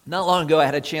Not long ago, I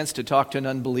had a chance to talk to an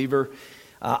unbeliever.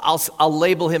 I'll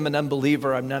label him an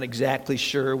unbeliever. I'm not exactly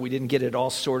sure. We didn't get it all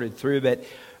sorted through, but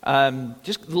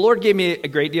just the Lord gave me a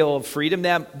great deal of freedom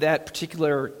that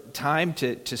particular time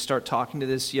to start talking to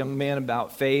this young man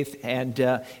about faith. And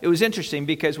it was interesting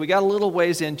because we got a little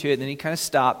ways into it, and then he kind of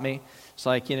stopped me. It's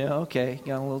like, okay,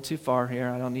 got a little too far here.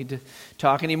 I don't need to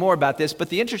talk anymore about this. But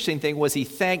the interesting thing was he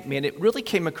thanked me, and it really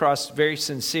came across very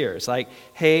sincere. It's like,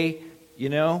 hey,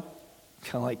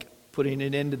 kind of like putting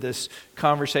it into this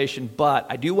conversation, but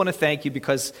I do want to thank you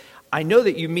because I know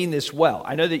that you mean this well.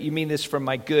 I know that you mean this for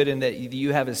my good and that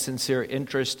you have a sincere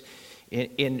interest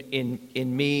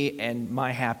in me and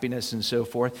my happiness and so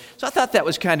forth. So I thought that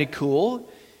was kind of cool.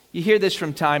 You hear this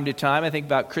from time to time. I think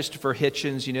about Christopher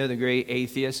Hitchens, the great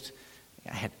atheist.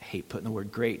 I hate putting the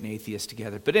word great and atheist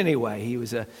together. But anyway, he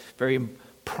was a very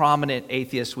prominent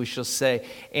atheist, we shall say.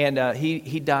 And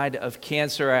he died of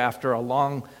cancer after a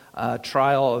long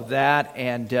trial of that,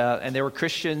 and there were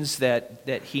Christians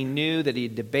that he knew, that he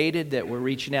had debated, that were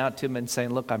reaching out to him and saying,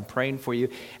 look, I'm praying for you.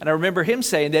 And I remember him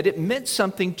saying that it meant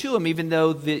something to him, even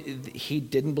though he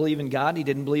didn't believe in God, he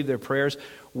didn't believe their prayers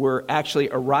were actually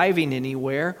arriving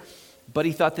anywhere, but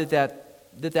he thought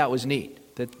that was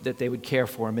neat, that they would care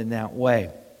for him in that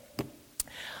way.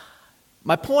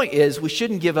 My point is, we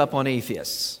shouldn't give up on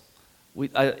atheists.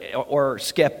 Or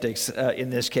skeptics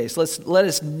in this case. Let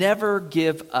us never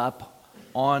give up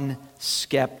on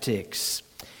skeptics.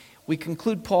 We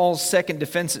conclude Paul's second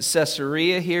defense at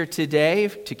Caesarea here today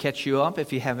to catch you up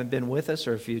if you haven't been with us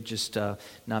or if you've just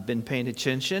not been paying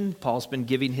attention. Paul's been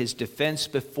giving his defense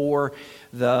before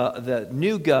the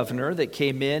new governor that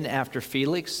came in after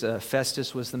Felix.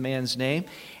 Festus was the man's name.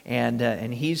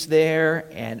 And he's there,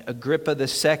 and Agrippa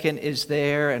II is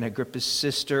there, and Agrippa's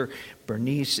sister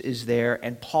Bernice is there,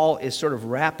 and Paul is sort of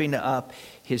wrapping up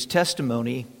his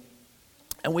testimony.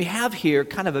 And we have here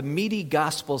kind of a meaty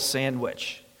gospel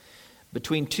sandwich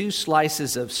between two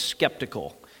slices of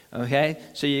skeptical. Okay,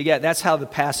 so that's how the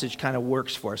passage kind of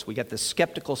works for us. We got the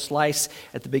skeptical slice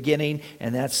at the beginning,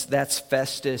 and that's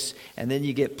Festus, and then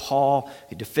you get Paul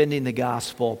defending the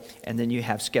gospel, and then you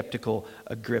have skeptical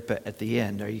Agrippa at the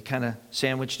end. Are you kind of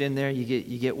sandwiched in there?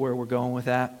 You get where we're going with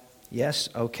that? Yes?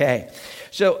 Okay.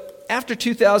 So after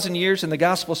 2,000 years and the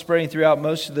gospel spreading throughout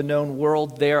most of the known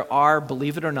world, there are,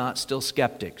 believe it or not, still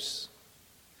skeptics.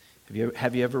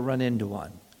 Have you ever run into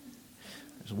one?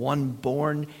 There's one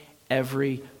born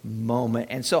every moment.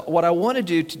 And so what I want to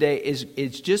do today is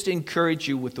just encourage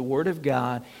you with the Word of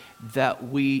God that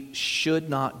we should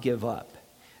not give up.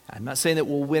 I'm not saying that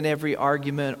we'll win every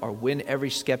argument or win every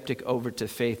skeptic over to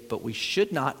faith, but we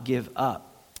should not give up.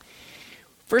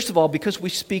 First of all, because we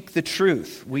speak the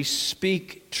truth. We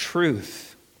speak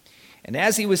truth. And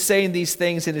as he was saying these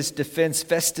things in his defense,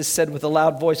 Festus said with a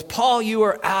loud voice, Paul, you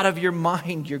are out of your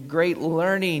mind. Your great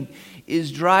learning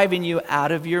is driving you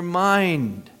out of your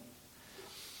mind.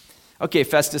 Okay,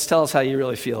 Festus, tell us how you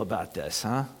really feel about this,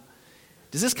 huh?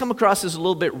 Does this come across as a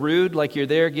little bit rude, like you're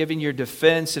there giving your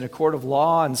defense in a court of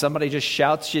law and somebody just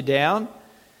shouts you down?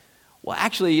 Well,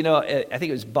 actually, I think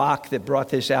it was Bach that brought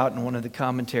this out in one of the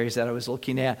commentaries that I was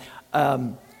looking at.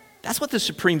 That's what the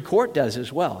Supreme Court does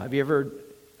as well. Have you ever...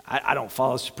 I don't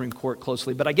follow the Supreme Court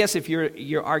closely, but I guess if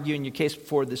you're arguing your case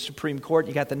before the Supreme Court,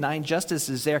 you got the 9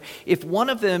 justices there. If one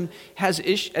of them has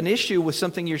an issue with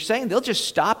something you're saying, they'll just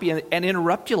stop you and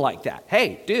interrupt you like that.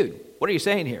 Hey, dude, what are you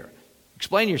saying here?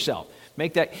 Explain yourself.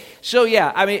 Make that. So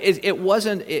yeah, I mean, it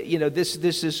wasn't.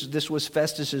 This was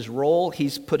Festus's role.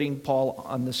 He's putting Paul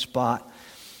on the spot,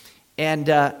 and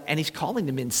he's calling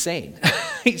him insane.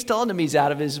 He's telling him he's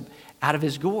out of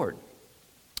his gourd,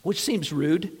 which seems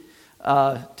rude.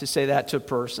 To say that to a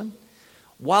person,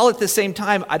 while at the same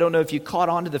time, I don't know if you caught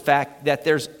on to the fact that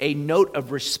there's a note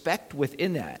of respect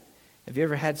within that. Have you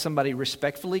ever had somebody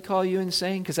respectfully call you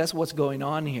insane? Because that's what's going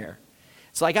on here.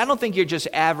 It's like, I don't think you're just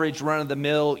average,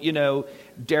 run-of-the-mill,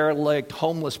 derelict,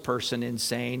 homeless person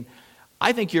insane.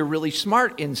 I think you're really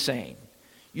smart insane.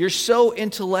 You're so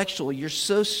intellectual. You're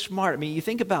so smart. I mean, you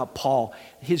think about Paul,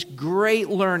 his great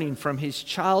learning from his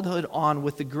childhood on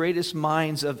with the greatest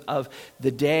minds of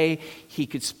the day. He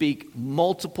could speak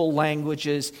multiple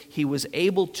languages. He was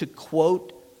able to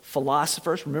quote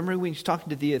philosophers. Remember when he's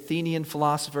talking to the Athenian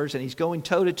philosophers and he's going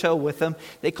toe-to-toe with them?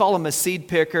 They call him a seed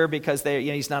picker because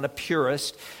he's not a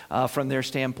purist from their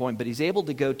standpoint, but he's able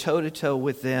to go toe-to-toe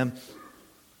with them.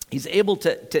 He's able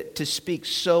to speak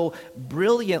so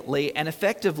brilliantly and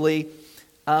effectively.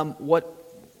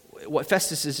 What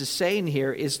Festus is saying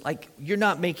here is like you're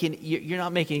not making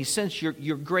any sense.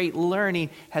 Your great learning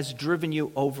has driven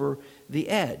you over the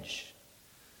edge.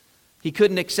 He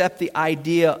couldn't accept the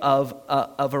idea of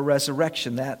a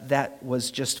resurrection. That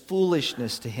was just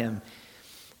foolishness to him.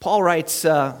 Paul writes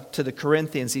to the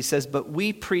Corinthians, he says, "But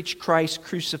we preach Christ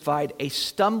crucified, a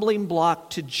stumbling block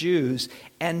to Jews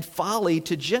and folly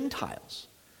to Gentiles."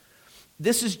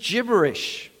 This is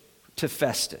gibberish to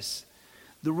Festus.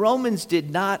 The Romans did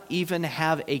not even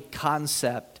have a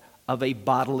concept of a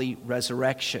bodily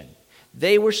resurrection.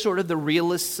 They were sort of the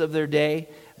realists of their day.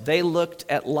 They looked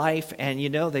at life and,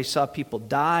 they saw people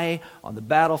die on the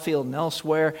battlefield and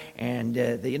elsewhere. And,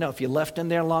 if you left them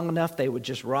there long enough, they would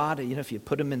just rot. If you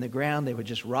put them in the ground, they would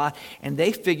just rot. And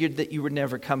they figured that you were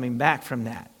never coming back from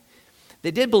that.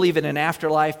 They did believe in an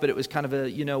afterlife, but it was kind of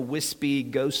a, wispy,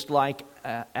 ghost-like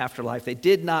afterlife. They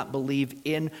did not believe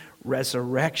in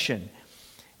resurrection.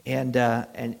 And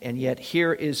yet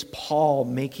here is Paul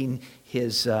making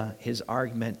his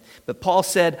argument. But Paul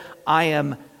said, "I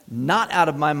am not out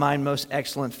of my mind, most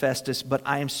excellent Festus, but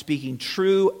I am speaking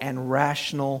true and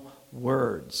rational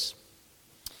words."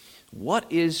 What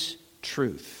is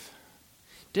truth?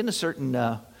 Didn't a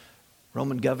certain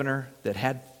Roman governor that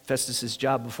had Festus's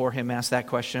job before him ask that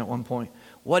question at one point?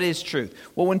 What is truth?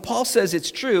 Well, when Paul says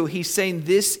it's true, he's saying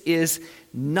this is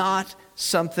not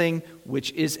something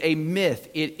which is a myth.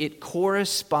 It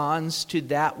corresponds to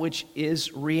that which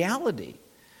is reality.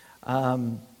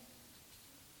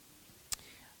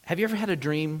 Have you ever had a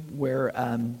dream where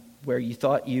you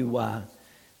thought you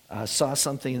saw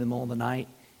something in the middle of the night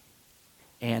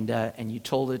and you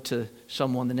told it to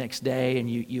someone the next day and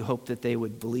you hoped that they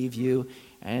would believe you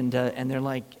and they're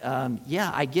like,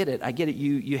 "Yeah, I get it.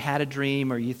 You had a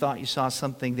dream or you thought you saw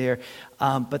something there,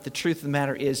 but the truth of the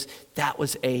matter is that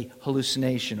was a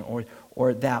hallucination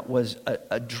or that was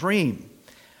a dream."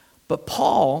 But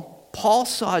Paul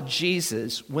saw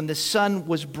Jesus when the sun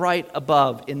was bright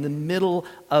above in the middle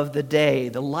of the day.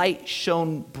 The light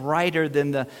shone brighter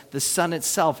than the sun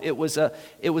itself. It was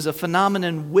a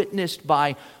phenomenon witnessed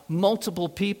by multiple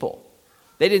people.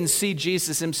 They didn't see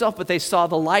Jesus himself, but they saw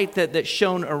the light that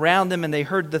shone around them, and they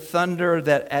heard the thunder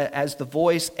that as the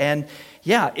voice. And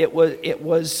yeah, it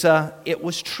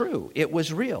was true. It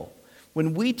was real.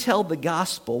 When we tell the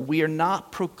gospel, we are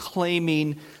not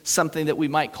proclaiming something that we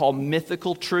might call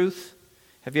mythical truth.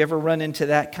 Have you ever run into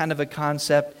that kind of a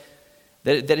concept?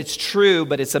 That it's true,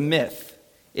 but it's a myth.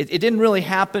 It didn't really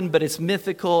happen, but it's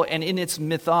mythical, and in its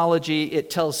mythology,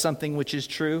 it tells something which is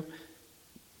true.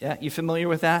 Yeah, you familiar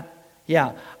with that?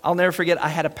 Yeah, I'll never forget, I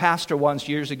had a pastor once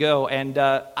years ago, and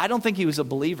I don't think he was a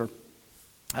believer.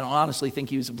 I don't honestly think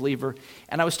he was a believer.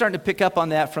 And I was starting to pick up on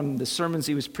that from the sermons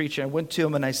he was preaching. I went to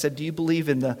him and I said, "Do you believe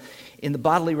in the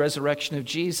bodily resurrection of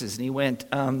Jesus?" And he went,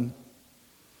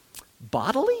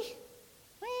 "Bodily?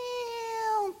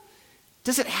 Well,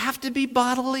 does it have to be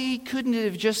bodily? Couldn't it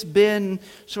have just been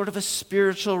sort of a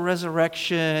spiritual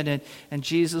resurrection and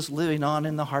Jesus living on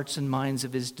in the hearts and minds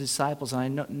of his disciples?"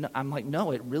 And I'm like,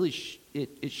 no, it really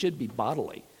it should be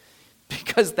bodily.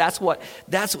 Because that's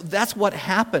what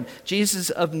happened. Jesus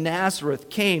of Nazareth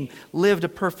came, lived a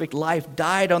perfect life,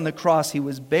 died on the cross, he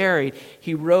was buried,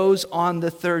 he rose on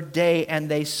the third day, and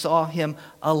they saw him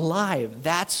alive.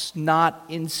 That's not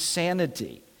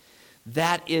insanity.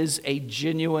 That is a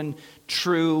genuine,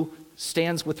 true,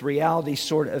 stands with reality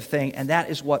sort of thing, and that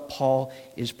is what Paul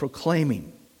is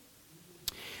proclaiming.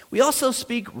 We also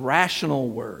speak rational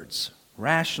words.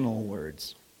 Rational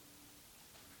words.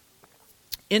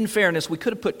 In fairness, we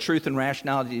could have put truth and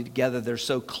rationality together. They're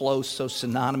so close, so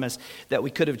synonymous, that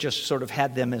we could have just sort of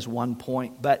had them as one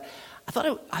point. But I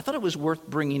thought it was worth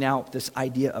bringing out this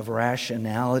idea of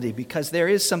rationality because there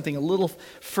is something a little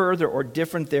further or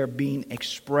different there being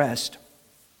expressed.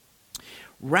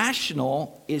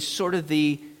 Rational is sort of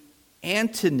the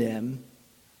antonym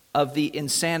of the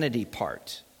insanity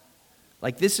part.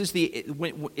 Like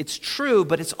it's true,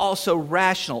 but it's also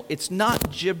rational. It's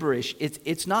not gibberish.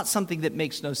 It's not something that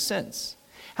makes no sense.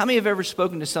 How many have ever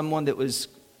spoken to someone that was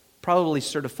probably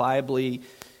certifiably,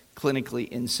 clinically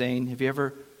insane? Have you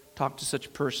ever talked to such a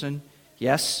person?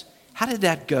 Yes? How did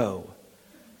that go?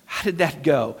 How did that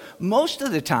go? Most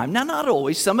of the time, now not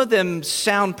always, some of them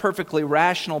sound perfectly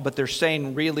rational, but they're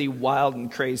saying really wild and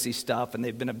crazy stuff and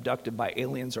they've been abducted by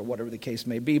aliens or whatever the case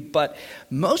may be. But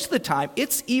most of the time,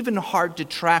 it's even hard to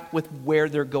track with where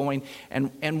they're going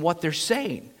and what they're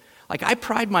saying. Like I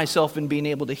pride myself in being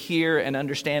able to hear and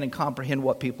understand and comprehend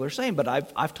what people are saying, but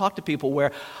I've talked to people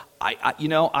where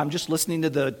I'm just listening to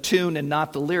the tune and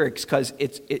not the lyrics because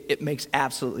it makes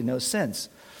absolutely no sense.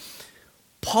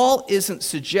 Paul isn't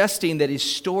suggesting that his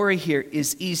story here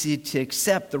is easy to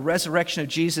accept. The resurrection of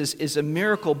Jesus is a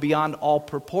miracle beyond all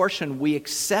proportion. We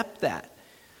accept that.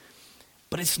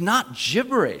 But it's not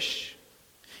gibberish.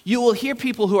 You will hear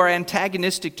people who are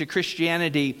antagonistic to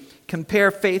Christianity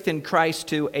compare faith in Christ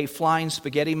to a flying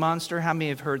spaghetti monster. How many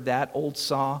have heard that old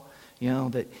saw? You know,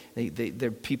 that they're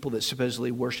people that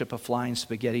supposedly worship a flying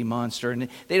spaghetti monster, and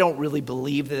they don't really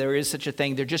believe that there is such a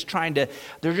thing. They're just trying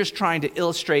to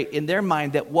illustrate in their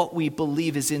mind that what we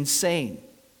believe is insane.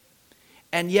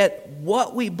 And yet,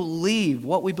 what we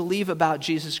believe about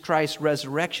Jesus Christ's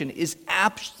resurrection is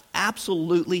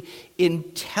absolutely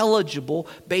intelligible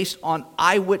based on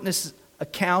eyewitness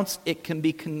accounts. It can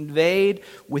be conveyed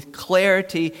with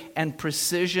clarity and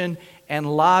precision and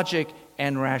logic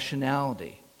and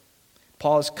rationality.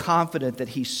 Paul is confident that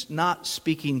he's not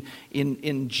speaking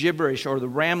in gibberish or the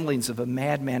ramblings of a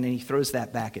madman, and he throws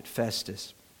that back at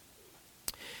Festus.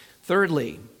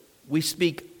 Thirdly, we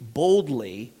speak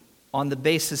boldly on the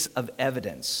basis of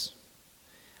evidence.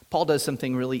 Paul does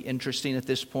something really interesting at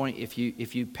this point if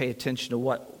you pay attention to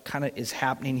what kind of is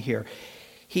happening here.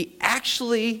 He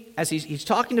actually, as he's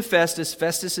talking to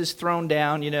Festus is thrown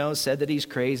down, said that he's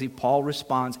crazy. Paul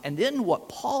responds. And then what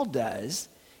Paul does,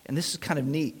 and this is kind of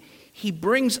neat, he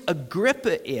brings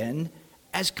Agrippa in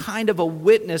as kind of a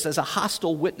witness, as a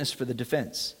hostile witness for the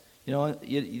defense.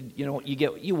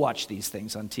 You watch these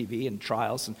things on TV and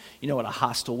trials, and you know what a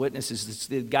hostile witness is.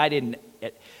 The guy didn't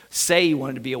say he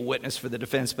wanted to be a witness for the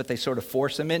defense, but they sort of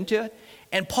force him into it.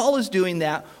 And Paul is doing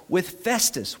that with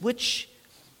Festus, which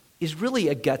is really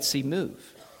a gutsy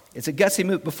move. It's a gutsy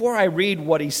move. Before I read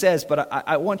what he says, but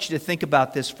I want you to think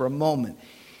about this for a moment.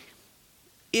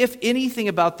 If anything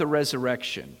about the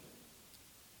resurrection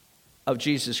of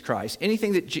Jesus Christ,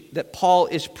 anything that Paul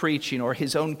is preaching or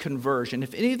his own conversion,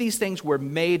 if any of these things were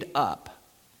made up,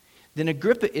 then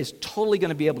Agrippa is totally going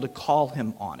to be able to call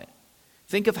him on it.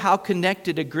 Think of how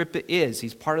connected Agrippa is.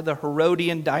 He's part of the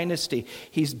Herodian dynasty.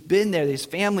 He's been there. His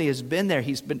family has been there.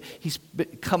 He's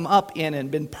come up in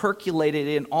and been percolated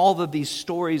in all of these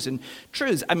stories and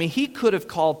truths. I mean, he could have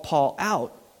called Paul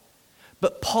out,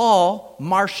 but Paul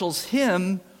marshals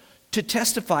him to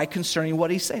testify concerning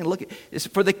what he's saying. Look,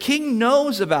 for the king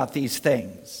knows about these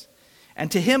things. And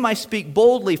to him I speak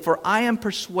boldly, for I am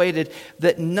persuaded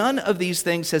that none of these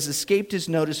things has escaped his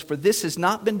notice, for this has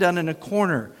not been done in a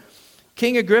corner.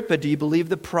 King Agrippa, do you believe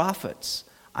the prophets?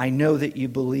 I know that you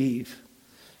believe.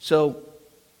 So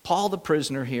Paul the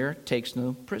prisoner here takes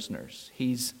no prisoners.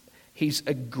 He's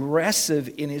aggressive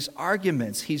in his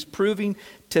arguments. He's proving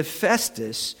to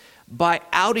Festus by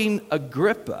outing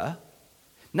Agrippa,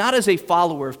 not as a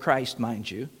follower of Christ, mind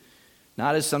you,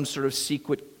 not as some sort of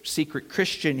secret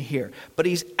Christian here, but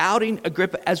he's outing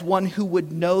Agrippa as one who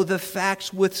would know the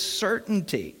facts with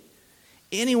certainty.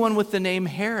 Anyone with the name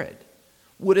Herod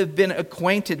would have been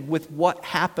acquainted with what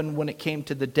happened when it came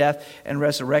to the death and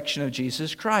resurrection of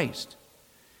Jesus Christ.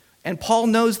 And Paul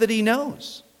knows that he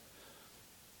knows.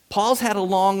 Paul's had a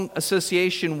long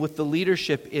association with the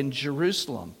leadership in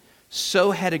Jerusalem.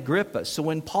 So had Agrippa. So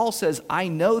when Paul says, I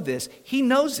know this, he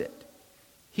knows it.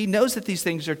 He knows that these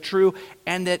things are true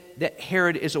and that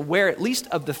Herod is aware at least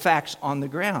of the facts on the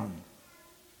ground.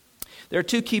 There are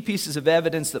two key pieces of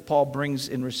evidence that Paul brings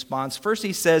in response. First,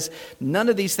 he says none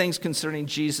of these things concerning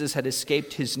Jesus had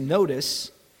escaped his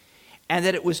notice and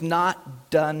that it was not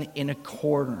done in a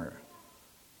corner.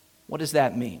 What does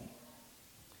that mean?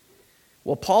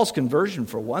 Well, Paul's conversion,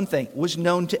 for one thing, was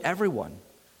known to everyone.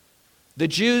 The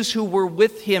Jews who were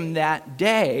with him that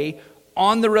day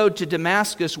on the road to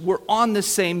Damascus were on the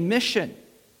same mission.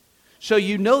 So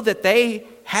you know that they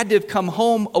had to have come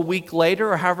home a week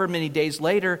later or however many days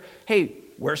later. Hey,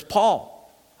 where's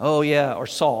Paul? Oh yeah, or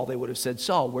Saul. They would have said,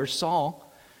 Saul, where's Saul?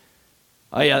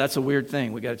 Oh yeah, that's a weird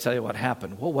thing. We got to tell you what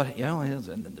happened. Well, and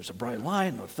then there's a bright light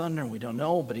and a thunder, and we don't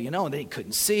know, but and then he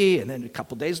couldn't see. And then a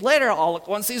couple days later, all at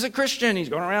once he's a Christian. He's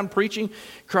going around preaching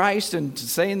Christ and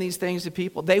saying these things to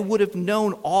people. They would have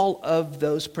known all of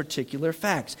those particular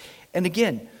facts. And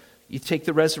again, you take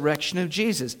the resurrection of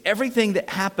Jesus. Everything that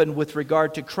happened with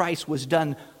regard to Christ was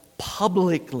done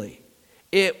publicly.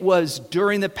 It was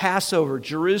during the Passover.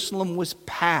 Jerusalem was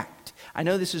packed. I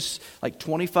know this is like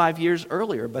 25 years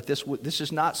earlier, but this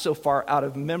is not so far out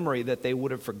of memory that they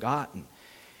would have forgotten.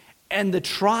 And the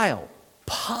trial,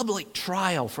 public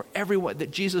trial for everyone,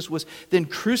 that Jesus was then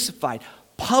crucified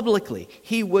publicly.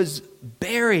 He was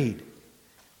buried.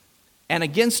 And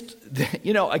against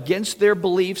their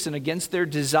beliefs and against their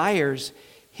desires,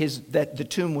 that the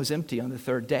tomb was empty on the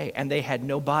third day. And they had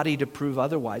no body to prove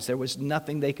otherwise. There was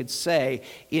nothing they could say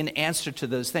in answer to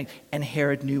those things. And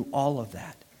Herod knew all of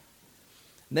that.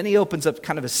 Then he opens up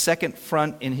kind of a second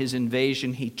front in his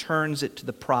invasion. He turns it to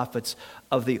the prophets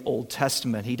of the Old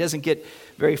Testament. He doesn't get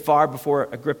very far before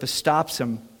Agrippa stops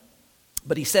him.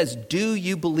 But he says, do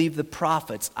you believe the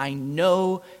prophets? I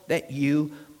know that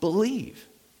you believe.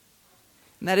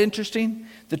 Isn't that interesting?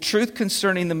 The truth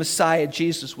concerning the Messiah,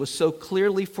 Jesus, was so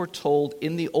clearly foretold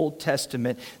in the Old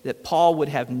Testament that Paul would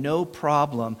have no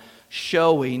problem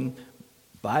showing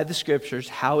by the Scriptures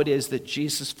how it is that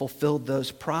Jesus fulfilled those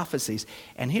prophecies.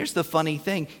 And here's the funny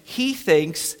thing. He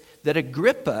thinks that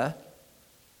Agrippa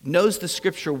knows the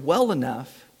Scripture well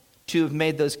enough to have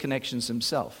made those connections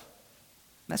himself.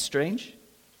 Isn't that strange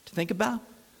to think about?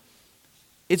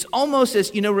 It's almost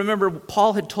as, remember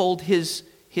Paul had told his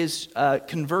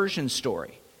conversion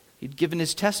story. He'd given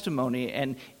his testimony,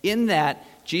 and in that,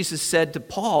 Jesus said to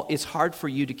Paul, it's hard for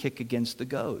you to kick against the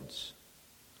goads.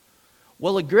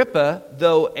 Well, Agrippa,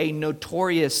 though a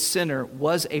notorious sinner,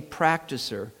 was a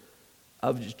practicer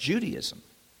of Judaism.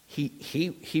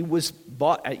 He was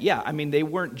bought, they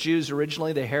weren't Jews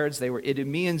originally, the Herods, they were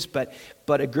Idumeans, but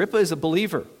Agrippa is a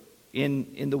believer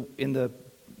in the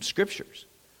Scriptures.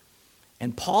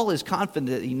 And Paul is confident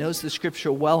that he knows the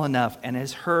Scripture well enough and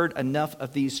has heard enough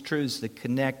of these truths to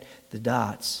connect the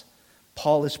dots.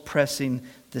 Paul is pressing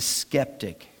the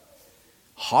skeptic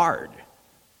hard,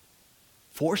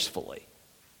 forcefully.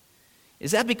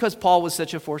 Is that because Paul was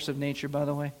such a force of nature, by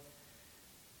the way?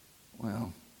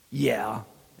 Well, yeah.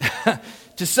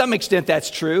 To some extent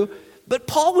that's true. But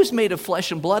Paul was made of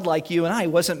flesh and blood like you and I. He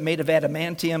wasn't made of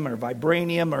adamantium or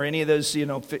vibranium or any of those,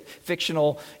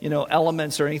 fictional,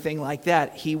 elements or anything like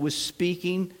that. He was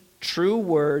speaking true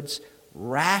words,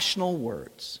 rational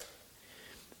words.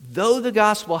 Though the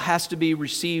gospel has to be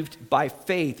received by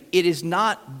faith, it is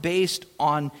not based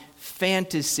on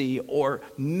fantasy or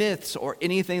myths or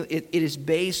anything. It is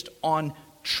based on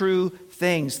true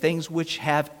things which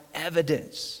have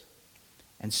evidence.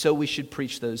 And so we should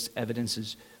preach those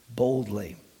evidences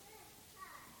boldly.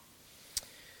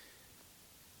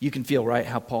 You can feel, right,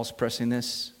 how Paul's pressing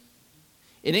this?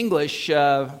 In English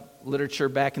literature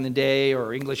back in the day,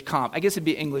 or English comp, I guess it'd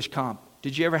be English comp.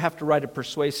 Did you ever have to write a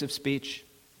persuasive speech?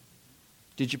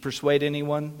 Did you persuade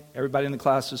anyone? Everybody in the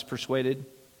class was persuaded?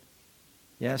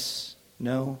 Yes?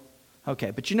 No?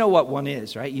 Okay, but you know what one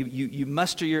is, right? You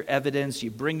muster your evidence, you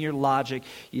bring your logic,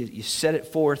 you set it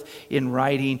forth in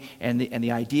writing, and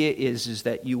the idea is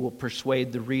that you will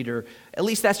persuade the reader. At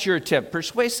least that's your attempt.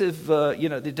 Persuasive,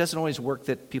 it doesn't always work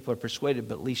that people are persuaded,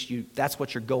 but at least that's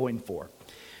what you're going for.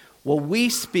 Well, we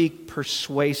speak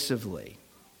persuasively.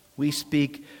 We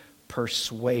speak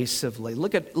persuasively.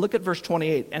 Look at verse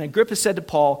 28. And Agrippa said to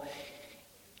Paul,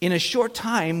 "In a short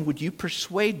time, would you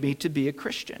persuade me to be a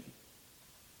Christian?"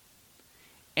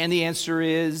 And the answer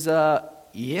is,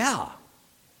 yeah.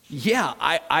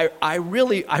 I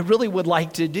really would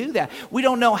like to do that. We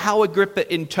don't know how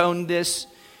Agrippa intoned this.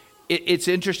 It's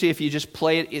interesting if you just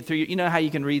play it through. You know how you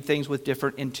can read things with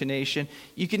different intonation?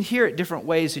 You can hear it different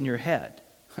ways in your head.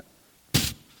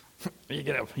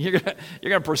 You're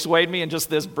gonna persuade me in just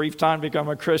this brief time to become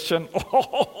a Christian?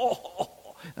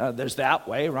 There's that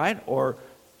way, right? Or,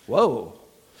 whoa.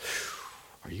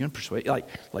 Are you going to persuade?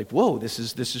 Like, whoa, this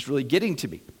is really getting to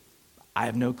me. I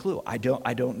have no clue. I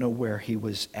don't know where he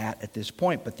was at this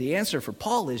point. But the answer for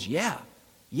Paul is yeah,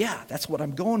 that's what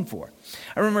I'm going for.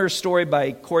 I remember a story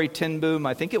by Corrie ten Boom.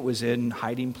 I think it was in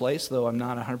Hiding Place, though I'm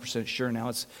not 100% sure now.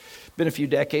 It's been a few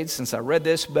decades since I read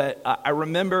this, but I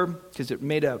remember because it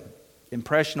made an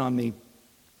impression on me.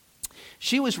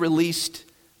 She was released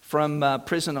from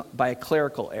prison by a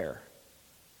clerical error.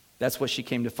 That's what she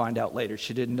came to find out later.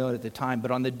 She didn't know it at the time. But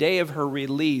on the day of her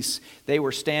release, they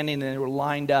were standing and they were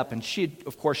lined up. And she had,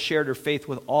 of course, shared her faith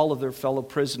with all of their fellow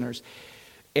prisoners.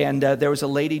 And there was a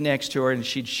lady next to her, and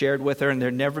she'd shared with her. And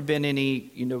there'd never been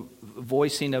any,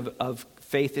 voicing of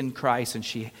faith in Christ. And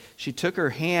she took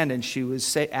her hand, and she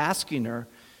was asking her,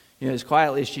 as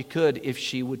quietly as she could, if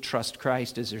she would trust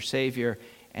Christ as her Savior.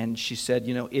 And she said,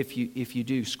 if you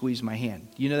do, squeeze my hand.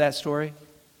 You know that story?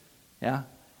 Yeah?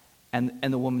 And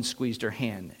the woman squeezed her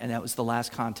hand. And that was the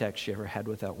last contact she ever had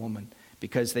with that woman.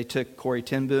 Because they took Corrie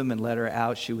ten Boom and let her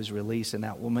out. She was released, and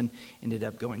that woman ended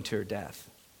up going to her death.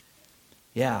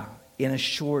 Yeah, in a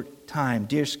short time.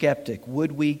 Dear skeptic,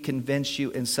 would we convince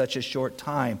you in such a short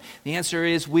time? The answer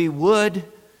is we would.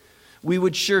 We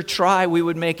would sure try. We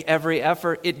would make every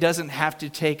effort. It doesn't have to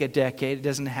take a decade. It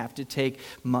doesn't have to take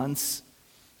months.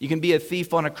 You can be a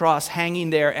thief on a cross hanging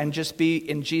there and just be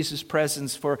in Jesus'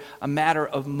 presence for a matter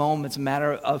of moments, a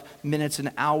matter of minutes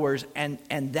and hours, and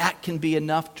that can be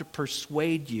enough to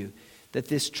persuade you that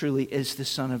this truly is the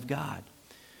Son of God.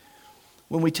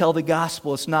 When we tell the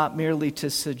gospel, it's not merely to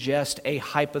suggest a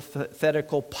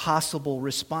hypothetical possible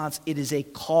response. It is a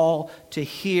call to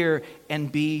hear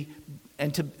and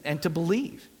to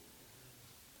believe.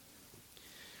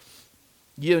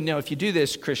 If you do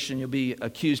this, Christian, you'll be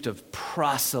accused of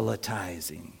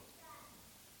proselytizing.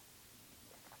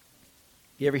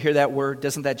 You ever hear that word?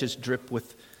 Doesn't that just drip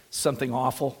with something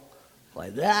awful?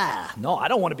 Like, no, I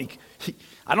don't want to be,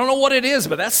 I don't know what it is,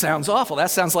 but that sounds awful.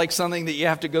 That sounds like something that you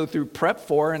have to go through prep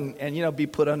for and be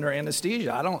put under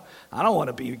anesthesia. I don't want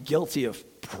to be guilty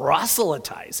of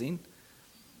proselytizing.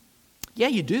 Yeah,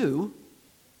 you do.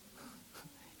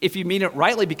 If you mean it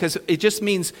rightly, because it just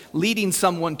means leading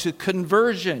someone to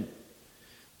conversion,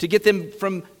 to get them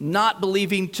from not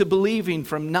believing to believing,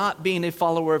 from not being a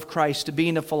follower of Christ to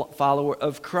being a follower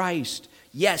of Christ.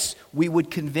 Yes, we would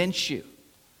convince you.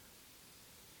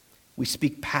 We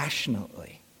speak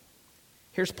passionately.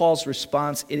 Here's Paul's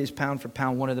response. It is pound for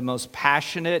pound one of the most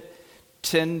passionate,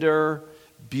 tender,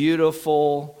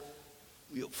 beautiful,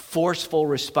 forceful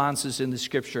responses in the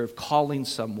Scripture of calling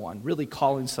someone, really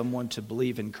calling someone to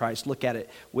believe in Christ. Look at it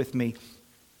with me.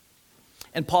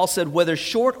 And Paul said, whether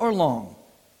short or long,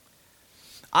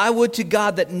 I would to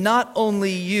God that not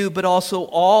only you, but also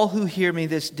all who hear me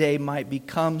this day might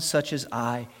become such as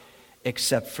I,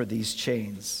 except for these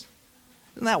chains.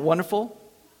 Isn't that wonderful?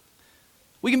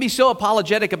 We can be so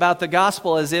apologetic about the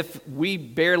gospel as if we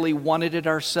barely wanted it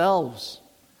ourselves.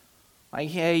 Like,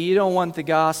 hey, you don't want the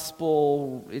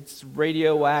gospel. It's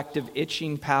radioactive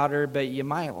itching powder, but you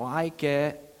might like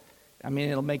it. I mean,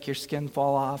 it'll make your skin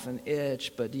fall off and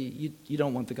itch, but you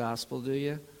don't want the gospel, do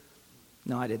you?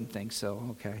 No, I didn't think so.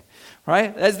 Okay.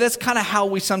 Right? That's kind of how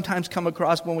we sometimes come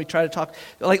across when we try to talk.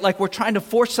 Like we're trying to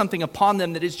force something upon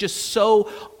them that is just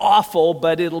so awful,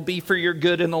 but it'll be for your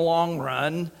good in the long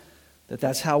run.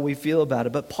 That's how we feel about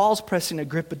it. But Paul's pressing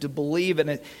Agrippa to believe in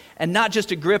it. And not just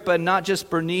Agrippa, not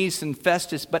just Bernice and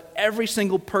Festus, but every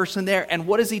single person there. And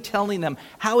what is he telling them?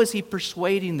 How is he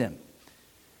persuading them?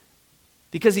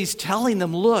 Because he's telling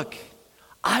them, look,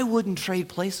 I wouldn't trade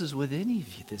places with any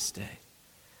of you this day.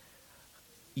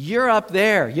 You're up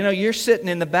there, you're sitting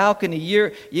in the balcony,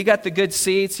 you got the good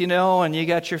seats, and you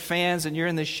got your fans and you're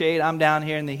in the shade. I'm down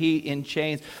here in the heat in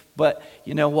chains. But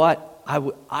you know what?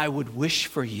 I would wish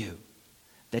for you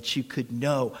that you could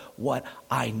know what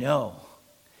I know,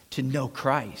 to know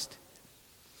Christ.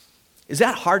 Is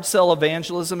that hard sell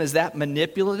evangelism? Is that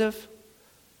manipulative?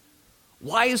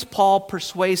 Why is Paul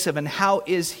persuasive and how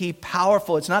is he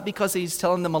powerful? It's not because he's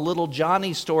telling them a little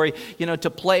Johnny story, to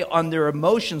play on their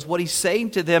emotions. What he's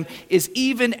saying to them is,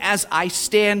 even as I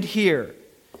stand here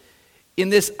in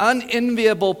this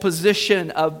unenviable position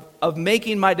of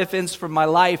making my defense for my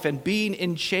life and being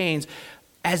in chains,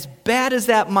 as bad as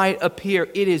that might appear,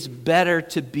 it is better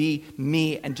to be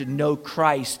me and to know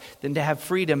Christ than to have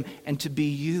freedom and to be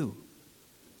you.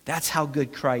 That's how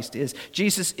good Christ is.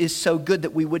 Jesus is so good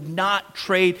that we would not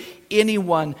trade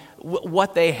anyone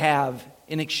what they have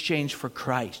in exchange for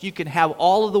Christ. You can have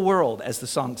all of the world, as the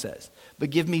song says,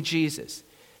 but give me Jesus.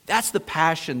 That's the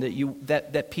passion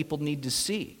that people need to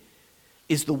see,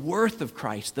 is the worth of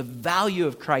Christ, the value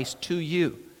of Christ to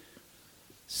you.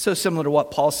 So similar to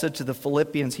what Paul said to the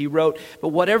Philippians. He wrote, but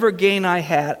whatever gain I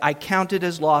had, I counted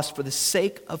as loss for the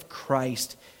sake of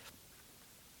Christ.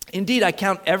 Indeed, I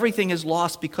count everything as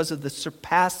lost because of the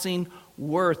surpassing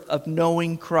worth of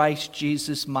knowing Christ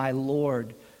Jesus my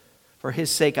Lord. For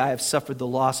his sake I have suffered the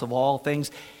loss of all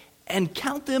things and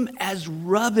count them as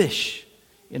rubbish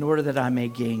in order that I may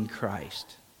gain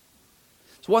Christ.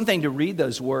 It's one thing to read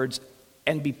those words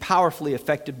and be powerfully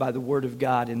affected by the Word of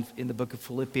God in the book of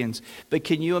Philippians. But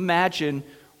can you imagine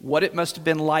what it must have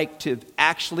been like to have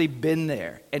actually been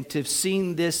there and to have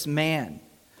seen this man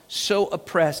so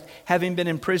oppressed, having been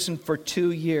in prison for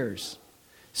 2 years,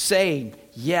 saying,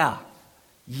 yeah,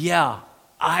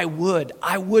 I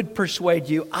would persuade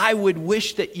you. I would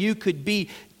wish that you could be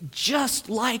just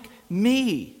like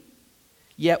me,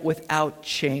 yet without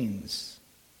chains.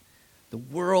 The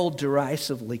world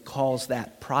derisively calls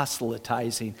that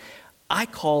proselytizing. I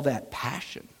call that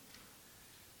passion.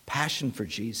 Passion for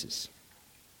Jesus.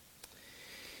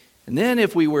 And then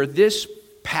if we were this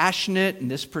passionate and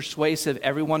this persuasive,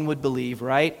 everyone would believe,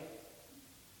 right?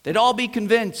 They'd all be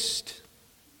convinced.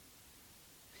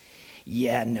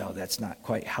 Yeah, no, that's not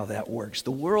quite how that works.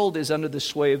 The world is under the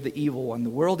sway of the evil one.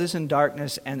 The world is in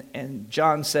darkness, and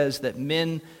John says that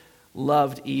men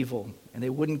loved evil, and they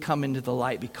wouldn't come into the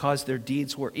light because their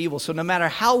deeds were evil. So no matter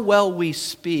how well we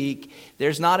speak,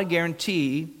 there's not a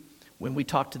guarantee when we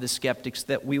talk to the skeptics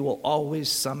that we will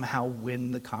always somehow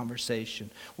win the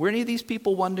conversation. Were any of these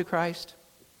people won to Christ?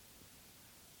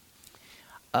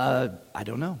 I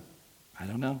don't know.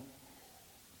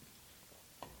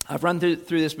 I've run through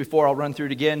this before. I'll run through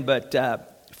it again. But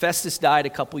Festus died a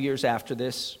couple years after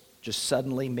this, just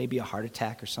suddenly, maybe a heart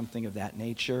attack or something of that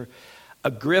nature.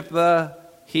 Agrippa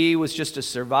He was just a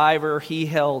survivor. He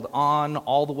held on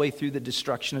all the way through the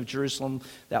destruction of Jerusalem.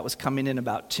 That was coming in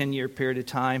about 10-year period of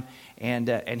time. And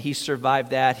he survived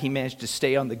that. He managed to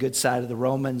stay on the good side of the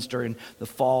Romans during the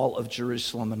fall of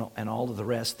Jerusalem and all of the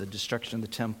rest, the destruction of the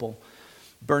temple.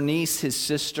 Bernice, his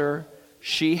sister,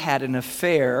 she had an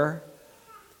affair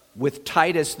with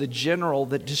Titus, the general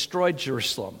that destroyed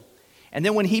Jerusalem. And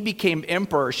then when he became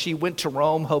emperor, she went to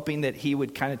Rome hoping that he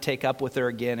would kind of take up with her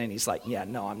again. And he's like, yeah,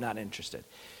 no, I'm not interested.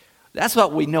 That's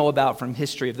what we know about from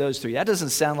history of those three. That doesn't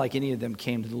sound like any of them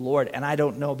came to the Lord. And I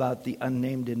don't know about the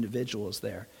unnamed individuals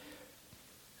there.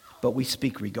 But we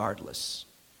speak regardless.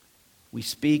 We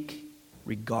speak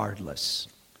regardless.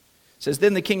 It says,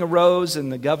 then the king arose,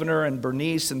 and the governor and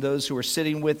Bernice and those who were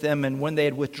sitting with them, and when they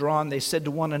had withdrawn, they said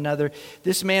to one another,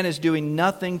 this man is doing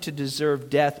nothing to deserve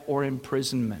death or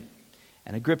imprisonment.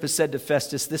 And Agrippa said to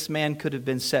Festus, this man could have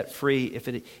been set free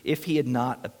if he had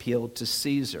not appealed to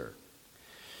Caesar.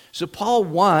 So Paul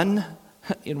won,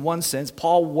 in one sense.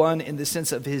 Paul won in the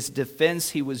sense of his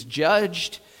defense. He was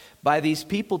judged by these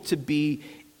people to be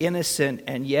innocent,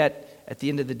 and yet at the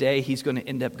end of the day, he's going to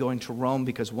end up going to Rome,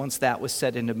 because once that was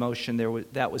set into motion,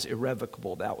 that was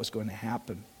irrevocable. That was going to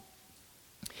happen.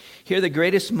 Here, the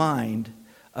greatest mind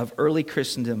of early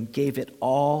Christendom gave it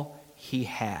all he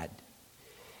had.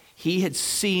 He had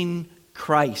seen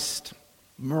Christ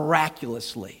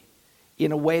miraculously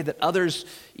in a way that others,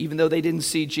 even though they didn't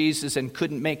see Jesus and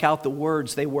couldn't make out the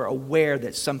words, they were aware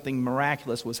that something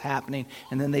miraculous was happening,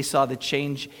 and then they saw the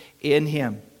change in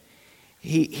him.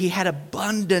 He had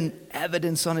abundant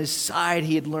evidence on his side.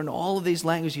 He had learned all of these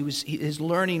languages. His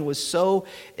learning was so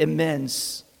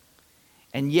immense.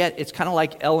 And yet, it's kind of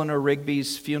like Eleanor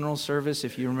Rigby's funeral service,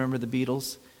 if you remember the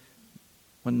Beatles.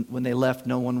 When they left,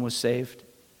 no one was saved.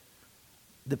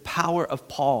 The power of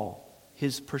Paul,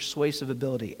 his persuasive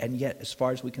ability, and yet, as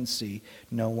far as we can see,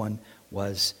 no one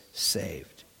was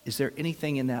saved. Is there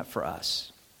anything in that for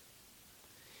us?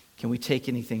 Can we take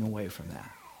anything away from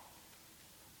that?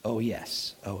 Oh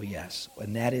yes, oh yes.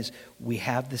 And that is, we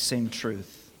have the same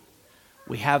truth.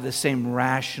 We have the same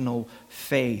rational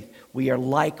faith. We are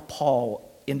like Paul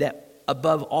in that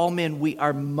above all men we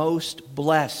are most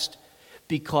blessed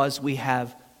because we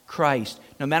have Christ.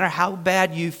 No matter how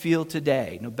bad you feel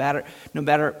today, no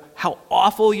matter how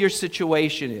awful your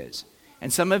situation is,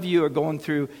 and some of you are going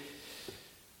through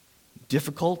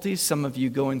difficulties, some of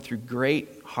you going through great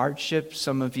hardship,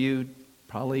 some of you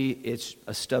probably it's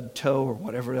a stubbed toe or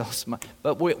whatever else.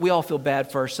 But we all feel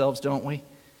bad for ourselves, don't we?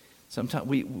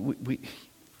 Sometimes it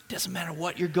doesn't matter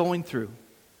what you're going through,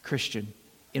 Christian.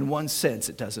 In one sense,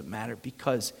 it doesn't matter,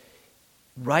 because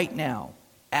right now,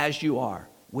 as you are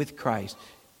with Christ,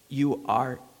 you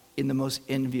are in the most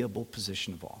enviable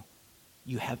position of all.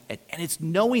 You have, and it's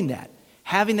knowing that,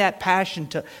 having that passion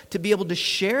to be able to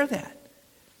share that.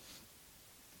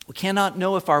 We cannot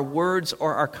know if our words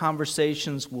or our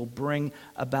conversations will bring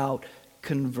about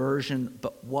conversion,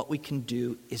 but what we can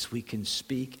do is we can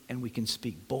speak, and we can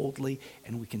speak boldly,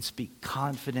 and we can speak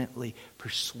confidently,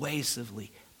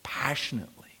 persuasively,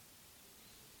 passionately.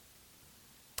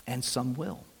 And some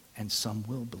will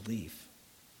believe,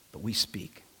 but we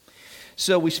speak.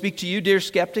 So we speak to you, dear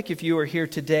skeptic, if you are here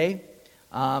today.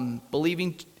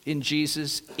 Believing in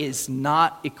Jesus is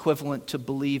not equivalent to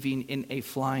believing in a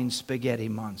flying spaghetti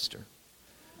monster.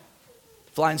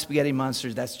 Flying spaghetti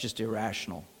monsters, that's just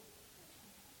irrational.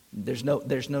 There's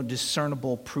no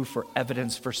discernible proof or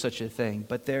evidence for such a thing.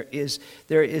 But there is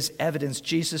evidence.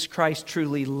 Jesus Christ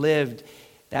truly lived.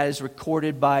 That is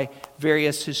recorded by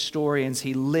various historians.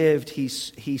 He lived, he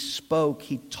spoke,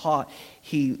 he taught,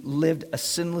 he lived a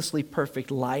sinlessly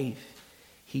perfect life.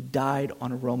 He died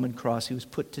on a Roman cross. He was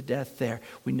put to death there.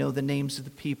 We know the names of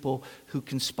the people who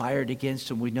conspired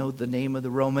against him. We know the name of the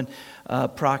Roman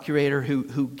procurator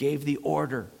who gave the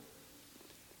order.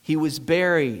 He was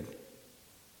buried.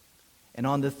 And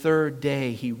on the third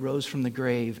day, he rose from the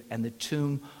grave, and the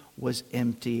tomb was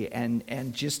empty.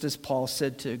 And just as Paul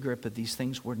said to Agrippa, these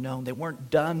things were known. They weren't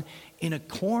done in a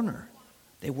corner.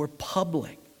 They were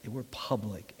public. They were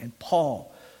public. And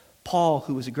Paul,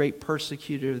 who was a great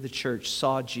persecutor of the church,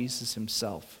 saw Jesus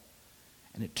himself,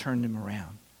 and it turned him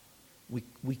around.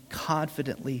 We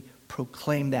confidently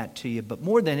proclaim that to you. But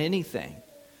more than anything,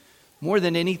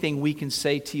 we can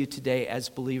say to you today as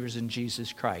believers in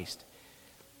Jesus Christ,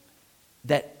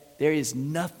 that there is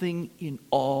nothing in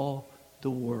all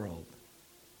the world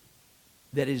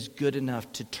that is good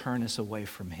enough to turn us away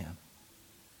from him.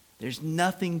 There's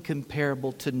nothing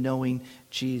comparable to knowing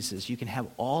Jesus. You can have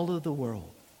all of the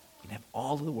world. You can have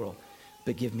all of the world,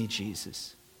 but give me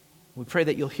Jesus. We pray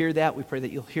that you'll hear that. We pray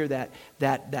that you'll hear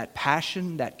that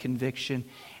passion, that conviction,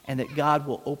 and that God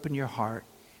will open your heart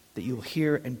that you'll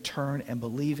hear and turn and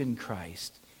believe in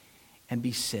Christ and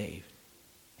be saved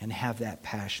and have that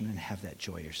passion and have that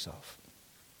joy yourself.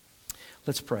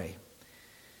 Let's pray.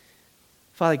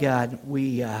 Father God,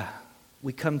 we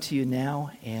come to you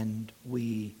now, and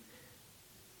we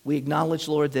acknowledge,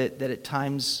 Lord, that at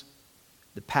times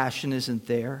the passion isn't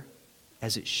there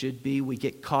as it should be. We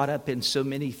get caught up in so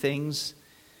many things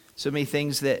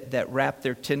that wrap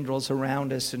their tendrils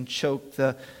around us and choke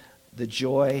the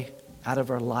joy out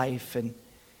of our life. And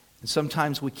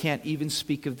sometimes we can't even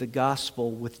speak of the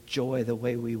gospel with joy the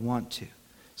way we want to.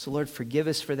 So Lord, forgive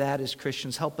us for that as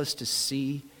Christians. Help us to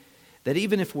see that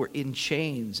even if we're in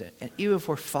chains, and even if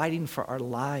we're fighting for our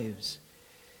lives,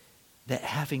 that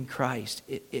having Christ,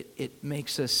 it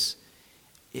makes us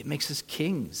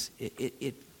kings.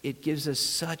 It gives us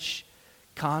such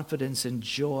confidence and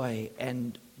joy,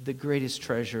 and the greatest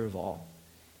treasure of all.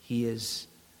 He is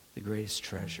the greatest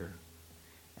treasure.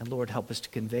 And Lord, help us to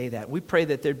convey that. We pray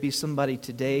that there'd be somebody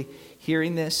today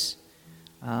hearing this.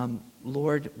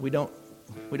 Lord, we don't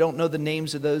know the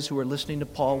names of those who are listening to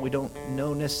Paul. We don't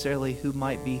know necessarily who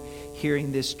might be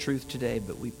hearing this truth today,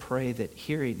 but we pray that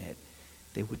hearing it,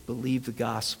 they would believe the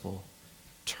gospel,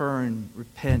 turn,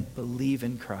 repent, believe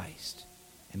in Christ,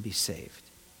 and be saved.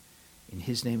 In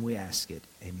his name we ask it.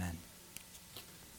 Amen.